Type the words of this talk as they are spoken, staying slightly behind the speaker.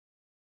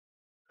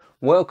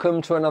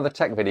Welcome to another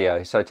tech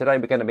video. So today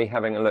we're going to be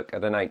having a look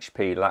at an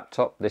HP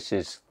laptop. This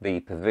is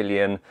the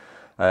Pavilion.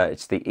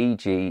 It's the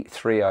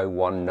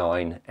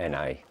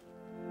EG3019NA.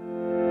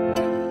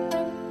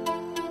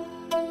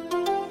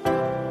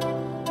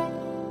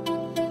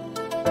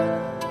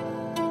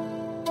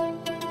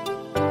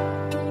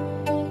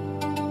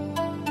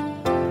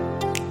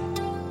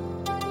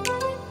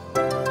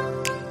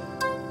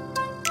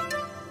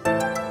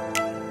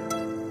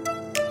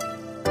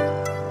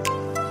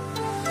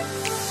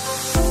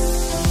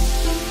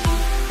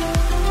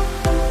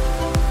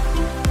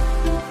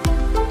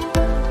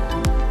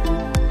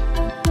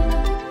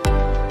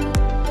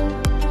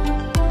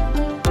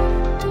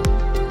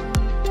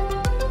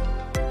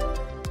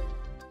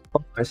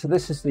 So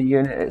this is the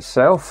unit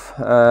itself.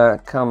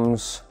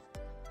 Comes,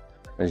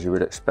 as you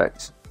would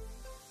expect,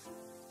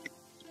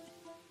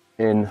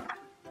 in a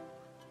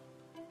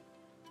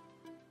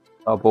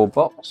cardboard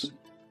box.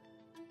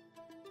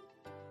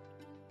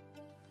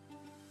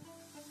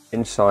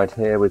 Inside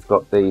here we've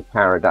got the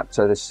power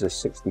adapter. This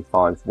is a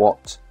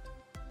 65-watt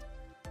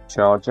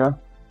charger.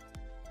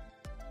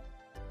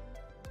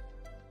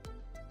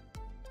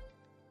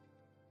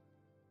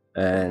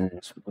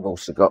 And we've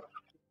also got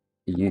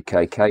a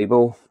UK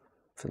cable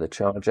for the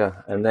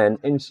charger, and then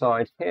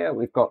inside here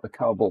we've got the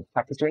cardboard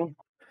packaging.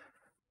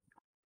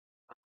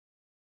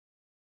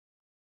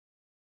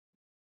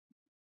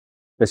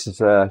 This is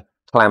a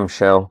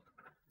clamshell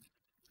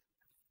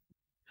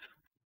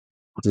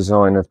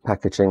design of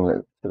packaging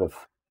that sort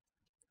of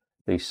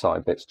these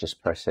side bits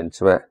just press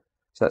into it,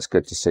 so that's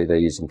good to see they're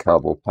using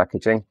cardboard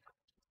packaging.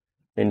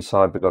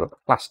 Inside we've got a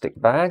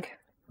plastic bag.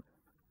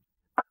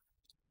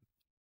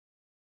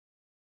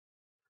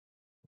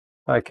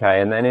 Okay,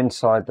 and then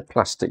inside the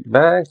plastic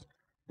bag,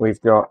 we've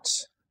got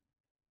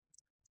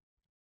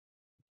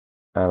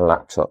a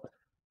laptop.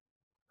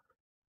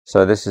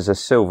 So this is a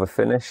silver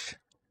finish.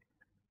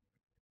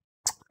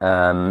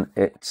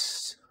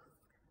 It's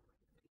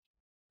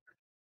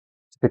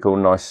typical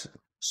nice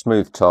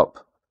smooth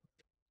top.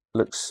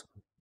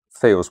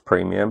 Feels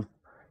premium.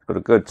 Got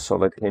a good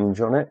solid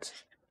hinge on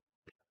it.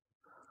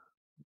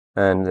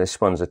 And this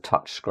one's a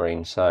touch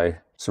screen, so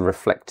it's a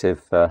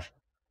reflective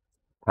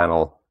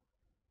panel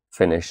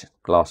finish,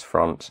 glass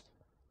front,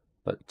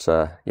 but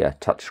yeah,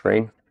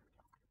 touchscreen.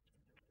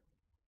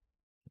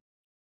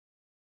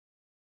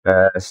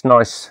 It's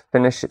nice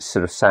finish. It's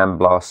sort of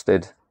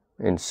sandblasted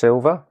in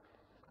silver,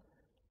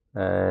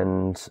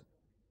 and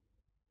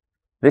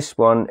this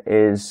one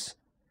it's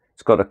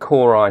got a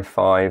Core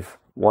i5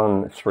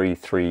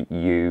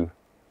 1335U.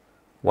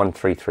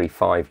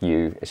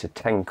 It's a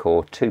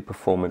 10-core, 2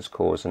 performance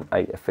cores and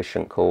 8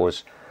 efficient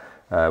cores,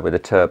 with a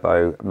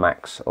turbo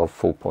max of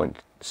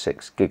 4.6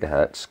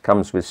 gigahertz.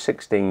 Comes with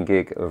 16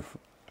 gig of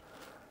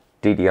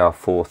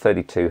DDR4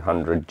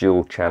 3200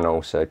 dual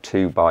channel, so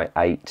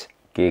 2x8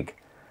 gig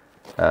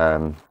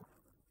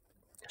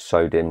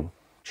sewed in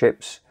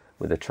chips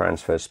with a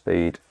transfer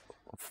speed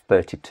of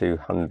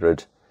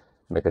 3200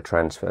 mega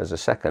transfers a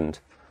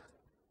second.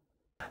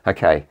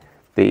 Okay,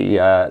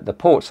 the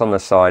ports on the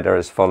side are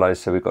as follows.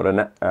 So we've got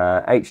an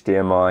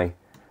HDMI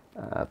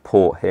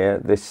port here.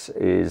 This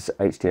is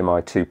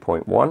HDMI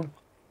 2.1.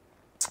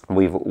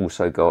 We've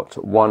also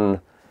got one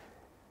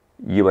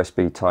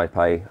USB Type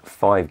A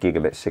 5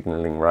 gigabit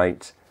signaling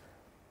rate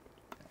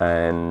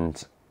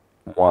and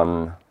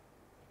one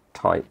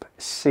Type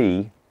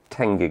C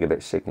 10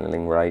 gigabit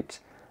signaling rate.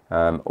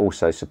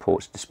 Also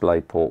supports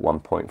DisplayPort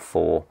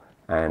 1.4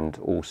 and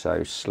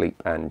also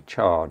sleep and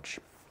charge.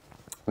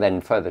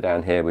 Then further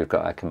down here we've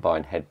got a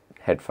combined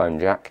headphone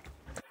jack,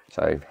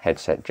 so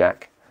headset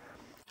jack.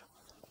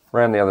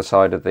 Around the other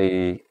side of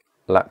the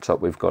laptop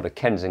we've got a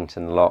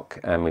Kensington lock,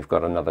 and we've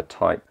got another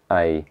Type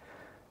A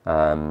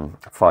 5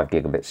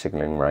 gigabit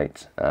signaling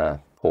rate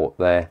port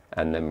there,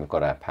 and then we've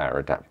got our power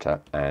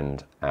adapter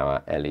and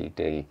our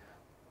LED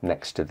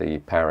next to the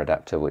power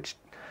adapter, which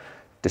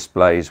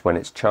displays when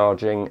it's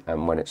charging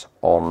and when it's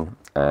on,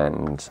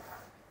 and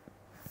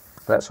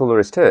that's all there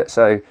is to it.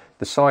 So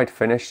the side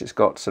finish, it's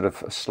got sort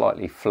of a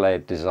slightly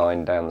flared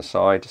design down the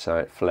side, so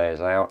it flares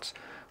out,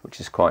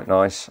 which is quite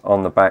nice.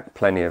 On the back,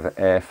 plenty of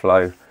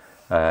airflow.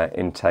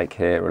 Intake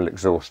here will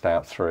exhaust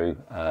out through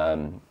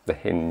the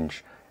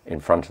hinge in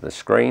front of the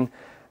screen,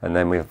 and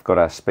then we've got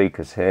our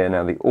speakers here.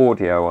 Now the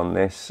audio on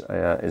this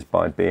is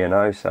by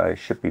B&O, so it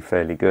should be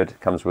fairly good. It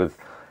comes with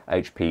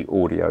HP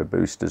Audio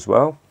Boost as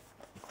well.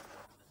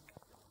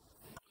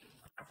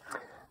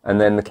 And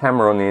then the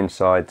camera on the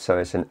inside, so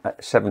it's a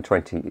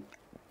 720p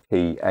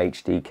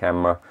HD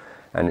camera,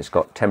 and it's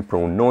got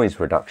temporal noise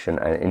reduction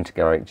and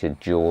integrated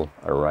dual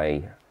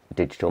array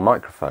digital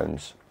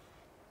microphones.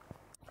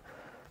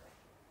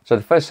 So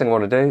the first thing I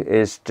want to do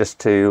is just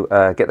to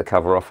get the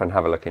cover off and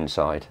have a look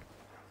inside.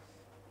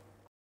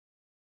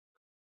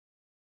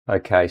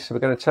 Okay, so we're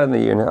going to turn the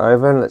unit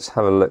over and let's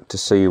have a look to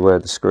see where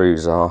the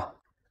screws are.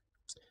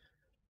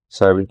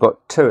 So we've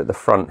got 2 at the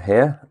front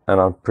here,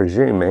 and I'm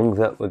presuming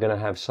that we're going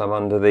to have some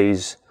under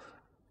these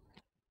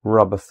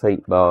rubber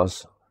feet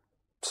bars.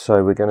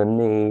 So we're going to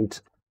need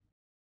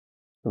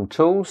some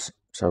tools.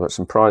 So I've got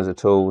some prizer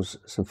tools,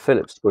 some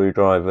Phillips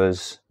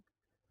screwdrivers.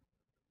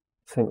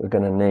 I think we're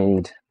going to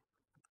need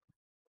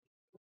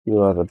a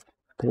few other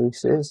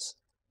pieces.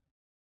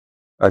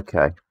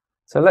 Okay,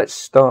 so let's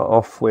start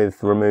off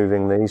with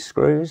removing these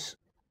screws.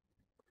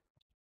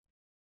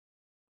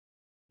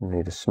 We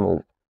need a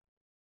small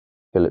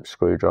Phillips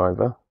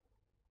screwdriver.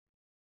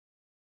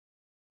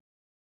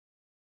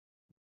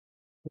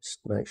 Just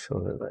make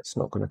sure that that's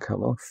not going to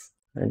come off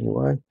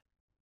anyway.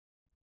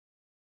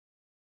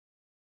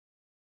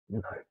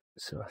 No,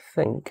 so I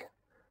think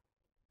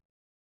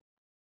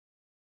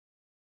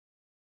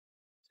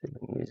see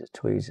if we can use the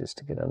tweezers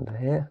to get under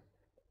here.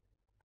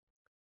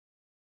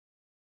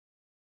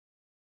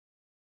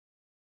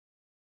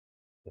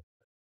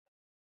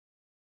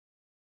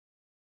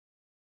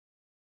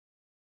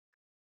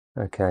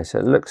 Okay, so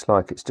it looks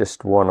like it's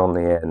just one on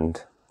the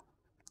end,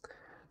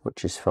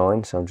 which is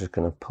fine. So I'm just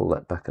going to pull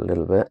that back a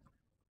little bit.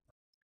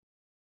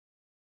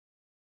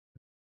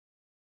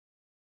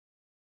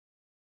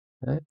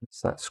 Okay,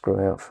 that's that screw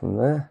out from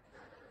there.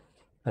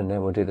 And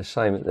then we'll do the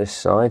same at this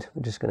side.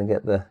 We're just going to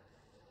get the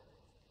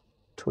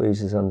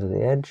tweezers under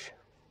the edge.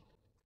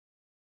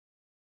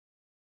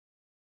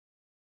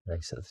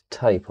 Okay, so the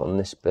tape on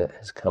this bit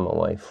has come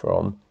away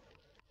from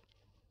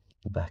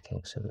the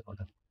backing, so we want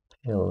to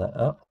peel that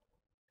up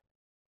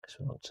because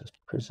we want to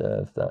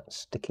preserve that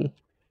stickiness.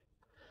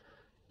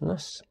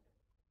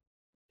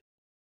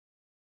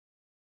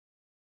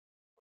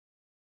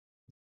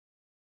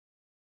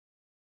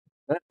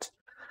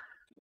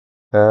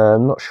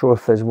 I'm not sure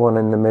if there's one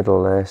in the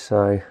middle there,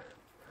 so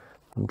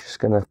I'm just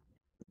going to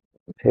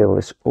peel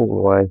this all the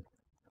way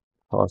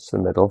past the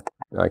middle.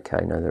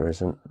 Okay, no there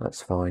isn't,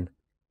 that's fine.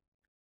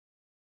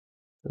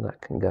 So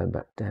that can go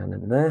back down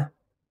in there.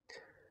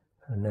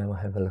 And now we'll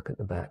have a look at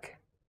the back.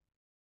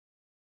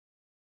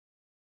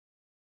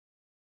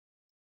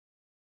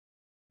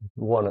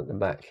 One at the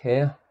back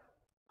here.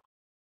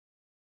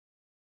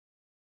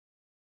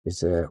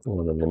 Is there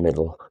one in the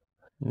middle?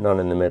 None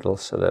in the middle,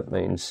 so that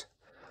means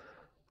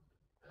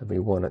there'll be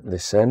one at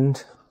this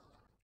end.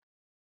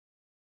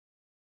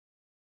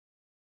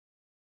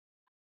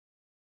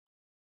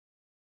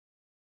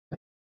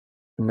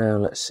 Now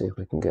let's see if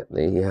we can get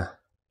the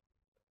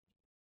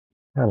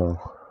panel,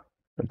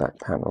 the back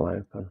panel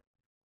open. I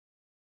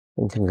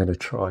think I'm going to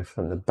try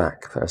from the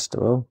back first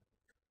of all.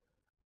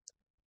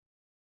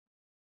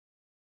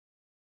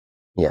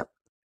 Yep,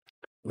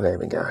 there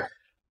we go.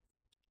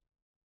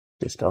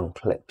 Just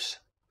unclips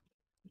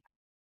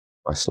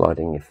by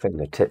sliding your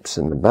fingertips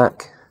in the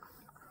back.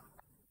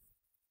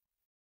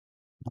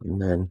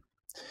 And then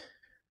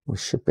we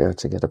should be able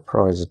to get a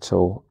prizer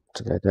tool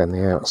to go down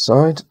the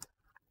outside.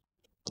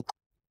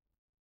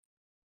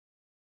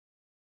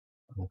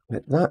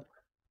 Clip that.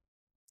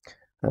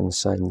 And the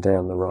same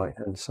down the right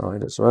hand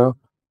side as well.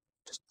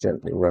 Just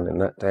gently running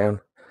that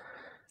down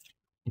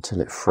until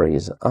it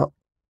frees up.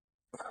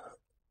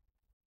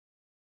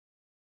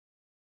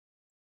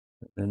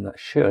 And that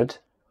should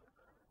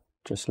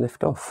just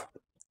lift off.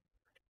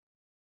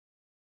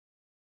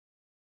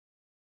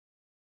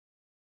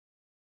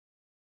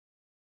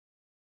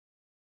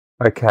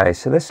 Okay,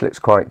 so this looks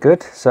quite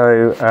good.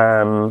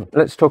 So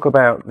let's talk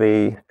about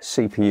the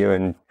CPU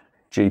and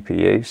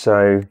GPU.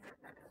 So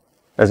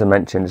as I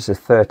mentioned, it's a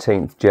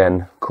 13th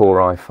gen Core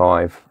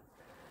i5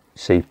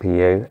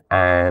 CPU,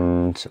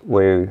 and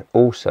we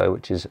also,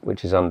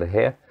 which is under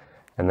here,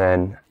 and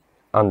then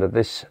under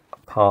this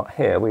part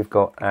here we've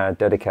got our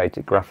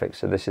dedicated graphics.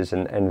 So this is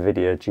an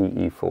NVidia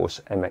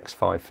GeForce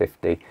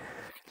MX550.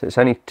 So it's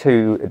only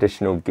 2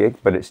 additional gig,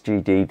 but it's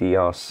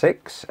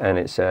DDR6 and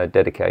it's a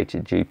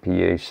dedicated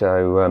GPU.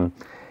 So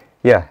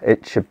yeah,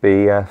 it should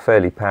be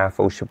fairly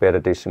powerful. Should be able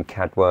to do some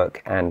CAD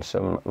work and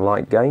some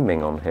light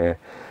gaming on here.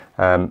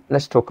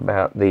 Let's talk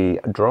about the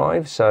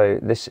drive. So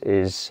this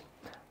is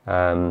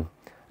our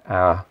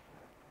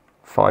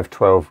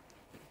 512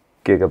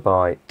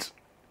 gigabyte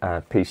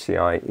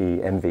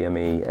PCIe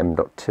NVMe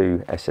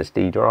M.2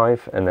 SSD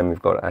drive, and then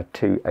we've got our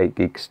 2 8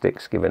 gig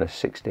sticks giving us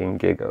 16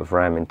 gig of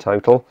RAM in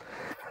total.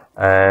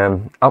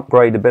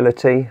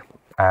 Upgradability,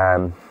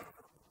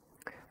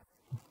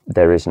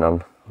 there is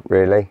none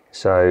really.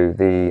 So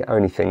the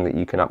only thing that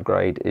you can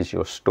upgrade is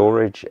your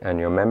storage and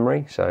your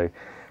memory. So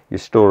your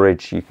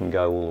storage, you can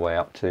go all the way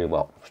up to,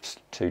 well,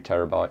 2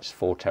 terabytes,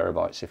 4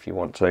 terabytes if you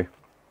want to.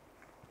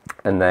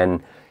 And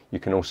then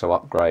you can also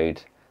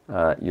upgrade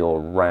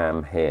your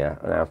RAM here.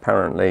 Now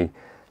apparently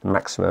the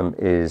maximum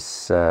is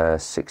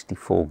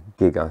 64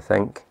 gig, I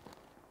think,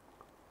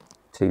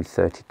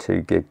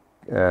 232 gig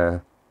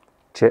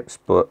chips,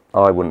 but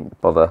I wouldn't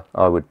bother.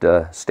 I would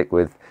stick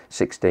with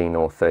 16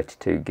 or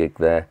 32 gig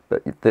there,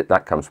 but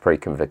that comes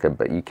pre-configured,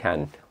 but you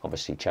can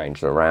obviously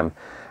change the RAM.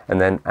 And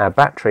then our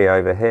battery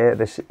over here,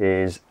 this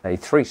is a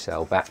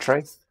 3-cell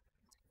battery,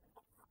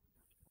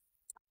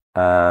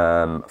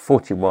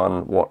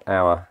 41 watt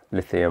hour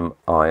lithium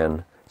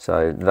ion.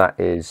 So that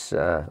is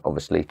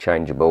obviously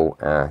changeable,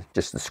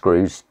 just the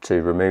screws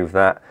to remove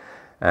that,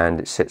 and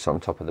it sits on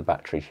top of the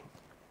battery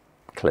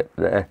clip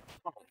there.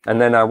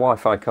 And then our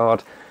Wi-Fi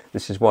card,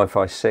 This is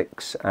Wi-Fi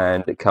 6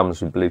 and it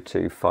comes with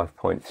Bluetooth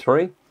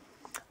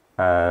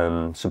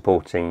 5.3,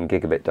 supporting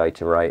gigabit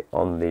data rate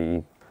on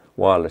the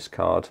wireless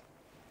card.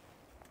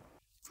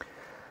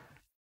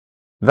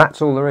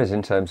 That's all there is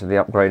in terms of the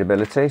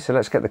upgradability. So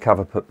let's get the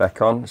cover put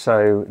back on.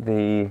 So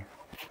the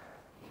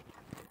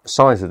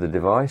size of the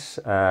device,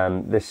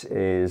 this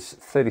is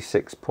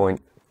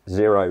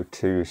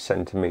 36.02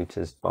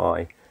 centimeters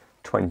by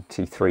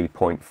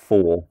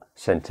 23.4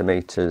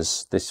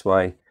 centimeters this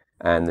way,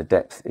 and the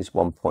depth is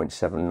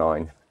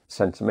 1.79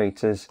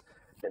 centimeters.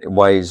 It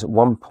weighs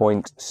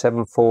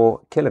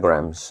 1.74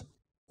 kilograms,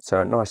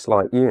 so a nice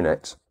light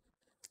unit.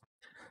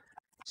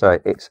 So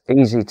it's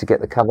easy to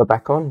get the cover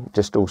back on,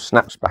 just all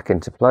snaps back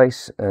into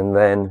place, and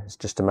then it's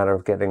just a matter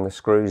of getting the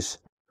screws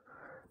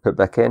put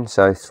back in.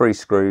 So 4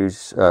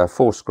 screws,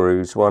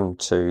 1,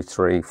 2,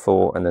 3,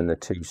 4, and then the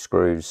 2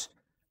 screws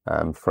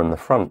from the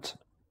front.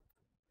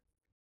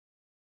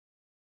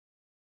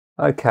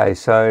 Okay,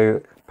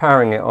 so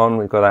powering it on,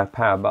 we've got our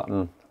power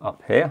button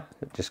up here.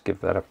 Just give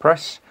that a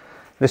press.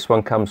 This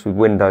one comes with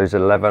Windows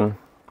 11.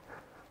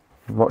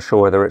 I'm not sure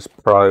whether it's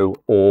Pro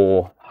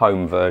or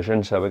Home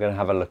version, so we're going to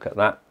have a look at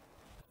that.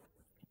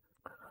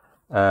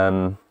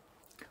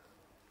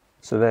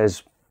 So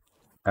there's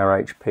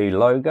our HP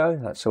logo,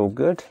 that's all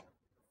good.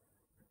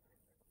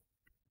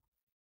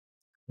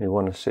 We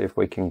want to see if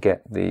we can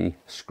get the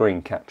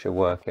screen capture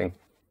working.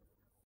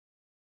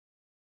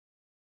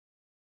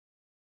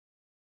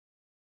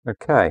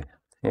 Okay,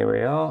 here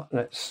we are.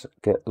 Let's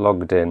get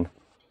logged in.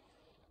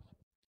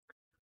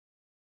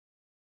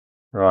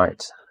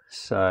 Right,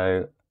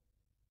 so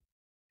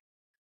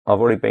I've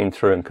already been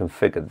through and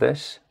configured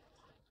this.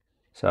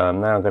 So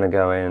I'm now going to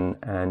go in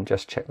and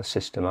just check the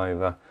system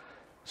over.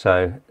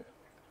 So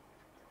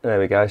there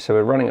we go. So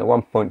we're running at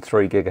 1.3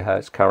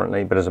 gigahertz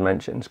currently, but as I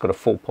mentioned, it's got a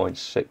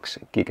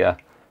 4.6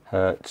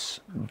 gigahertz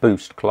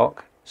boost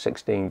clock,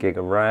 16 gig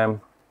of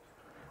RAM.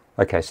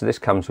 Okay, so this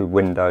comes with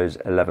Windows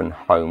 11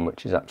 Home,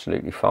 which is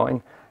absolutely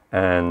fine,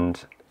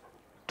 and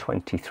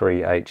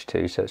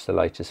 23H2, so it's the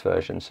latest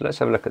version. So let's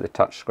have a look at the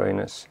touchscreen.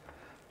 Let's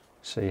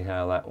see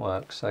how that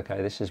works.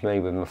 Okay, this is me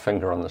with my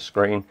finger on the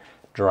screen,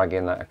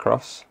 dragging that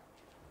across.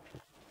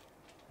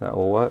 That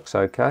all works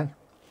okay.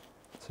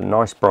 It's a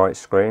nice bright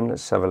screen.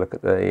 Let's have a look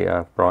at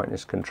the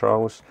brightness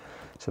controls.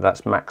 So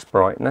that's max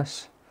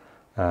brightness.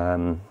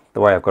 The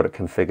way I've got it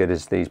configured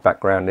is these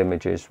background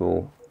images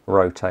will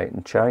rotate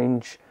and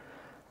change.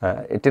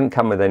 It didn't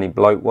come with any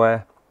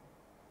bloatware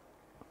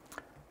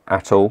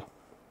at all,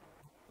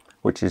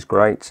 which is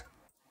great.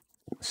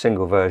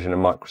 Single version of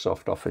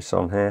Microsoft Office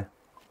on here.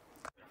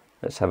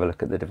 Let's have a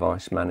look at the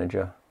device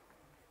manager.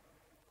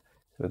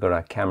 We've got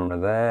our camera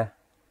there.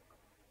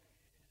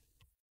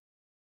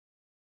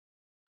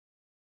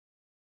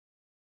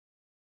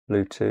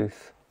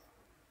 Bluetooth.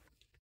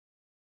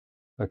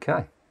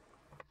 Okay.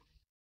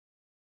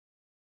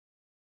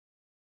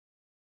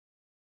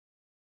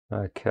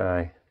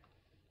 Okay.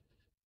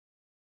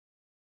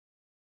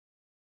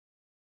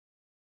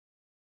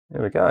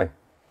 Here we go. Let's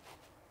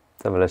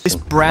have a listen. This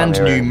brand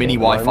new mini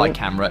Wi-Fi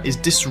camera is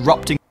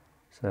disrupting.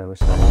 So we're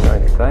saying no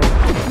thing.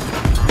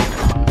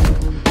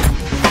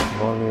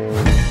 Volume.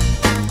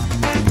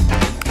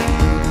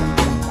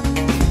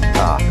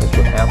 Because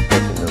we're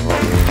outputting the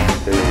volume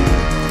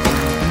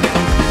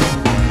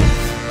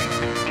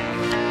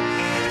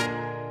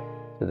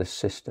to the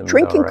system.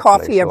 Drinking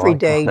coffee every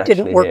day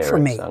didn't work for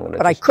me,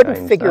 but I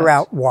couldn't figure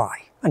out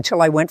why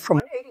until I went from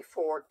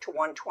 184 to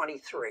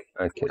 123.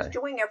 Okay. It was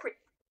doing every.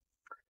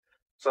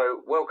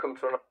 So welcome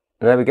to.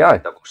 There we go.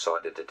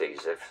 Double-sided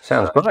adhesive.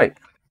 Sounds great.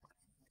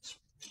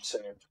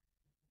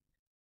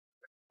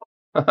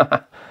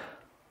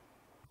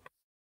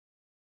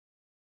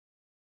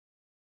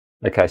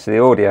 Okay, so the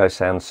audio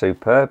sounds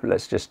superb.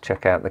 Let's just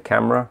check out the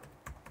camera.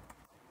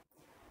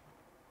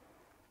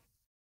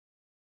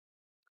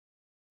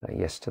 Say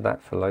yes to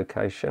that for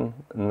location,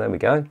 and there we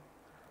go.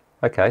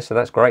 Okay, so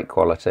that's great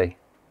quality.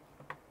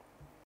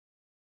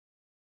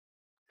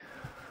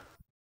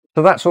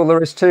 So that's all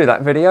there is to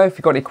that video. If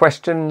you've got any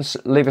questions,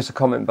 leave us a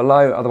comment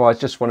below. Otherwise,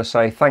 just want to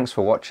say thanks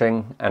for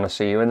watching, and I'll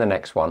see you in the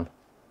next one.